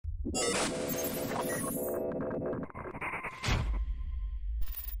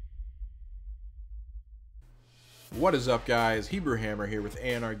What is up, guys? Hebrew Hammer here with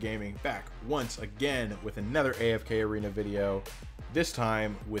A&R Gaming, back once again with another AFK Arena video, this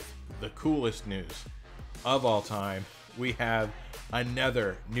time with the coolest news of all time. We have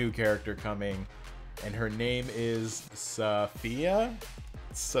another new character coming, and her name is Safiya?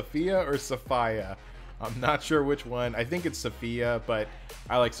 Safiya or Safiya? I'm not sure which one. I think it's Safiya, but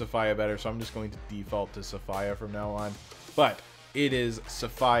I like Safiya better, so I'm just going to default to Safiya from now on. But it is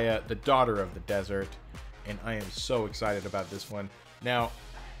Safiya, the daughter of the desert, and I am so excited about this one. Now,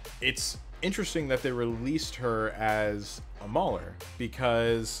 it's interesting that they released her as a Mauler,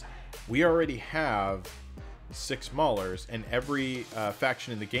 because we already have 6 Maulers, and every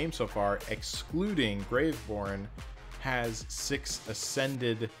faction in the game so far, excluding Graveborn, has 6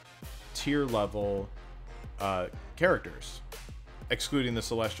 ascended tier level characters, excluding the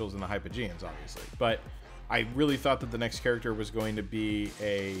Celestials and the Hypogeans, obviously. But I really thought that the next character was going to be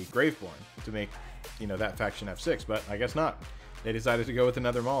a Graveborn to make, you know, that faction have 6, but I guess not. They decided to go with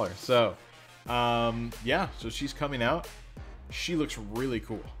another Mauler. So, yeah, so she's coming out. She looks really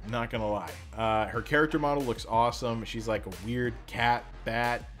cool, not gonna lie. Her character model looks awesome. She's like a weird cat,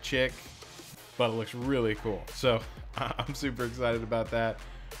 bat, chick, but it looks really cool. So, I'm super excited about that.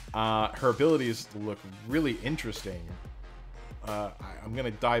 Her abilities look really interesting. I'm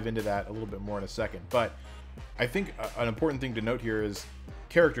gonna dive into that a little bit more in a second, but I think an important thing to note here is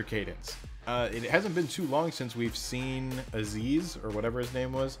character cadence. It hasn't been too long since we've seen Aziz, or whatever his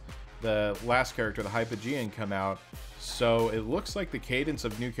name was, the last character, the Hypogean, come out. So it looks like the cadence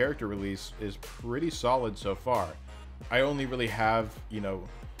of new character release is pretty solid so far. I only really have, you know,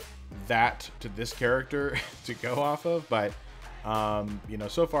 that to this character to go off of, but you know,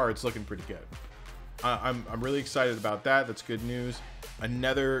 so far it's looking pretty good. I'm really excited about that. That's good news.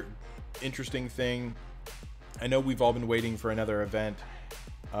 Another interesting thing, I know we've all been waiting for another event.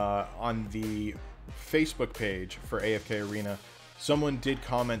 On the Facebook page for AFK Arena, someone did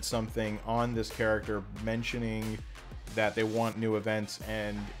comment something on this character mentioning that they want new events,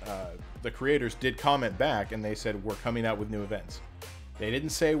 and the creators did comment back and they said, we're coming out with new events. They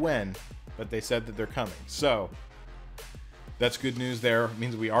didn't say when, but they said that they're coming. So that's good news there. It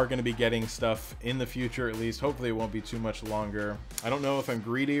means we are going to be getting stuff in the future, at least. Hopefully it won't be too much longer. I don't know if I'm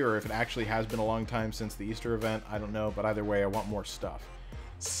greedy or if it actually has been a long time since the Easter event. I don't know, but either way, I want more stuff.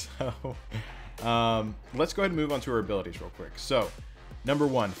 So let's go ahead and move on to her abilities real quick. So number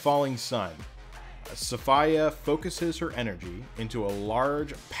 1, Falling Sun. Safiya focuses her energy into a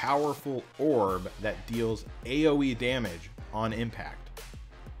large, powerful orb that deals AoE damage on impact.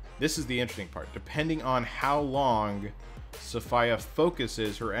 This is the interesting part. Depending on how long Safiya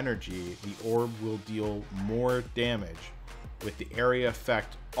focuses her energy, the orb will deal more damage, with the area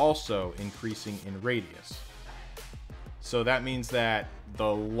effect also increasing in radius. So that means that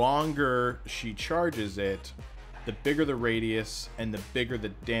the longer she charges it, the bigger the radius and the bigger the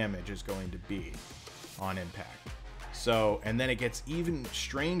damage is going to be on impact. So, and then it gets even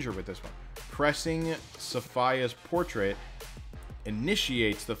stranger with this one. Pressing Safiya's portrait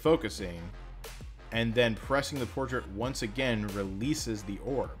initiates the focusing, and then pressing the portrait once again releases the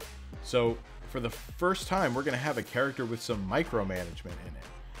orb. So for the first time, we're going to have a character with some micromanagement in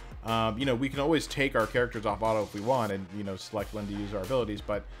it. You know, we can always take our characters off auto if we want and, you know, select when to use our abilities,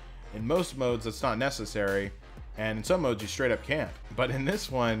 but in most modes that's not necessary, and in some modes you straight up can't. But in this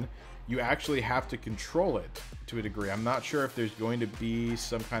one, you actually have to control it to a degree. I'm not sure if there's going to be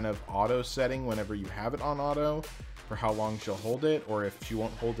some kind of auto setting whenever you have it on auto for how long she'll hold it, or if she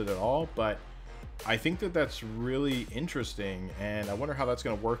won't hold it at all, but I think that that's really interesting, and I wonder how that's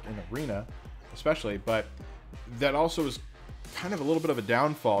going to work in Arena especially. But that also is kind of a little bit of a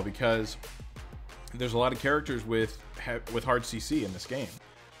downfall, because there's a lot of characters with hard CC in this game,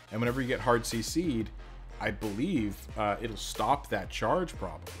 and whenever you get hard CC'd, I believe it'll stop that charge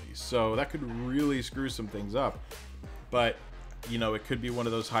probably, so that could really screw some things up. But you know, it could be one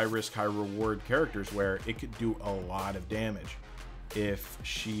of those high risk high reward characters where it could do a lot of damage if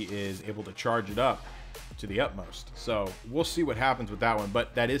she is able to charge it up to the utmost. So we'll see what happens with that one,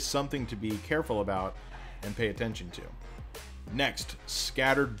 but that is something to be careful about and pay attention to. Next,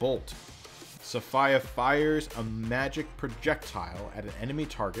 Scattered Bolt. Safiya fires a magic projectile at an enemy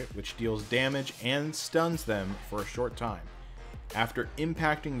target, which deals damage and stuns them for a short time. After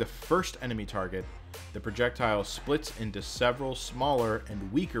impacting the first enemy target, the projectile splits into several smaller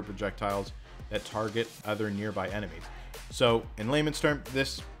and weaker projectiles that target other nearby enemies. So, in layman's terms,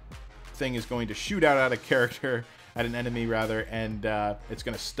 this thing is going to shoot out at a character, at an enemy rather, and it's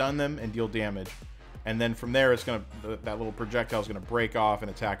going to stun them and deal damage. And then from there, it's gonna that little projectile is gonna break off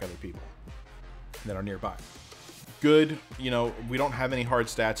and attack other people that are nearby. Good, you know, we don't have any hard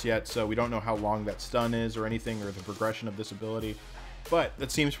stats yet, so we don't know how long that stun is or anything, or the progression of this ability, but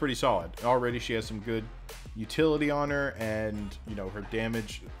that seems pretty solid. Already she has some good utility on her, and, you know, her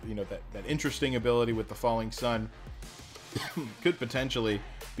damage, you know, that interesting ability with the falling sun could potentially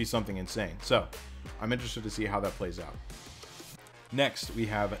be something insane. So I'm interested to see how that plays out. Next, we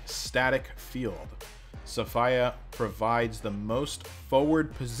have Static Field. Safiya provides the most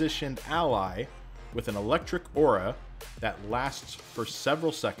forward positioned ally with an electric aura that lasts for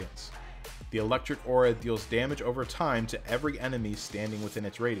several seconds. The electric aura deals damage over time to every enemy standing within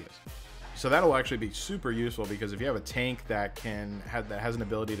its radius. So that'll actually be super useful, because if you have a tank that has an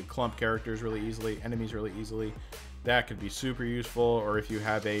ability to clump characters really easily, enemies really easily, that could be super useful. Or if you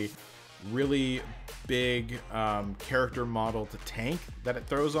have a really big character model to tank that it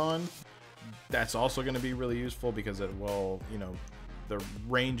throws on, that's also going to be really useful, because it will, you know, the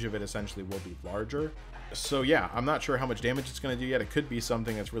range of it essentially will be larger. So yeah, I'm not sure how much damage it's going to do yet. It could be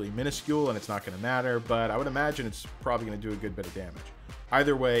something that's really minuscule and it's not going to matter, but I would imagine it's probably going to do a good bit of damage.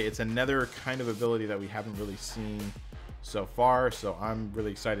 Either way, it's another kind of ability that we haven't really seen so far, so I'm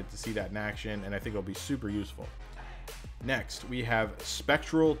really excited to see that in action, and I think it'll be super useful. Next, we have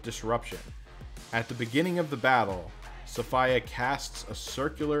Spectral Disruption. At the beginning of the battle, Safiya casts a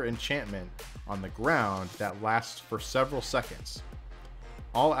circular enchantment on the ground that lasts for several seconds.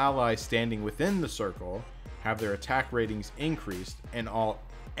 All allies standing within the circle have their attack ratings increased, and all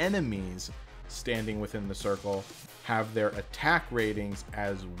enemies standing within the circle have their attack ratings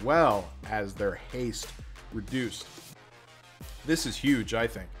as well as their haste reduced. This is huge, I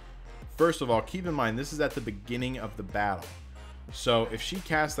think. First of all, keep in mind, this is at the beginning of the battle. So if she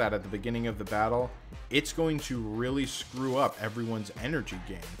casts that at the beginning of the battle, it's going to really screw up everyone's energy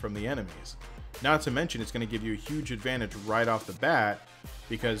gain from the enemies. Not to mention, it's going to give you a huge advantage right off the bat,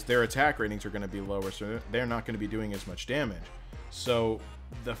 because their attack ratings are going to be lower, so they're not going to be doing as much damage. So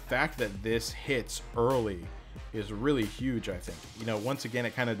the fact that this hits early is really huge, I think. You know, once again,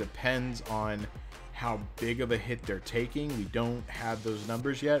 it kind of depends on how big of a hit they're taking. We don't have those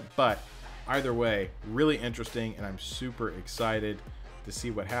numbers yet, but either way, really interesting, and I'm super excited to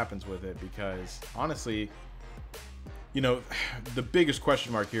see what happens with it, because honestly, you know, the biggest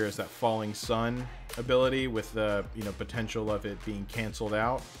question mark here is that falling sun ability, with the, you know, potential of it being canceled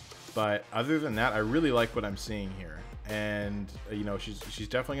out. But other than that, I really like what I'm seeing here, and you know, she's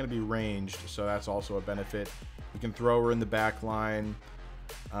definitely going to be ranged, so that's also a benefit. You can throw her in the back line.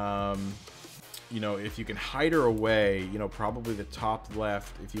 You know, if you can hide her away, you know, probably the top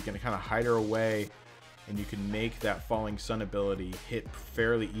left, if you can kind of hide her away and you can make that falling sun ability hit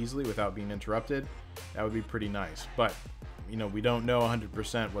fairly easily without being interrupted, that would be pretty nice. But, you know, we don't know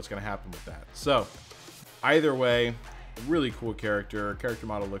 100% what's going to happen with that. So either way, really cool character. Character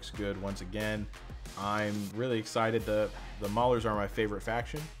model looks good once again. I'm really excited. The Maulers are my favorite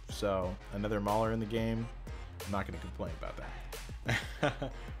faction, so another Mauler in the game, I'm not going to complain about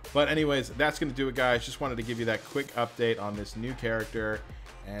that. But anyways, that's going to do it, guys. Just wanted to give you that quick update on this new character,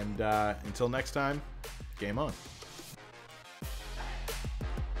 and until next time, game on.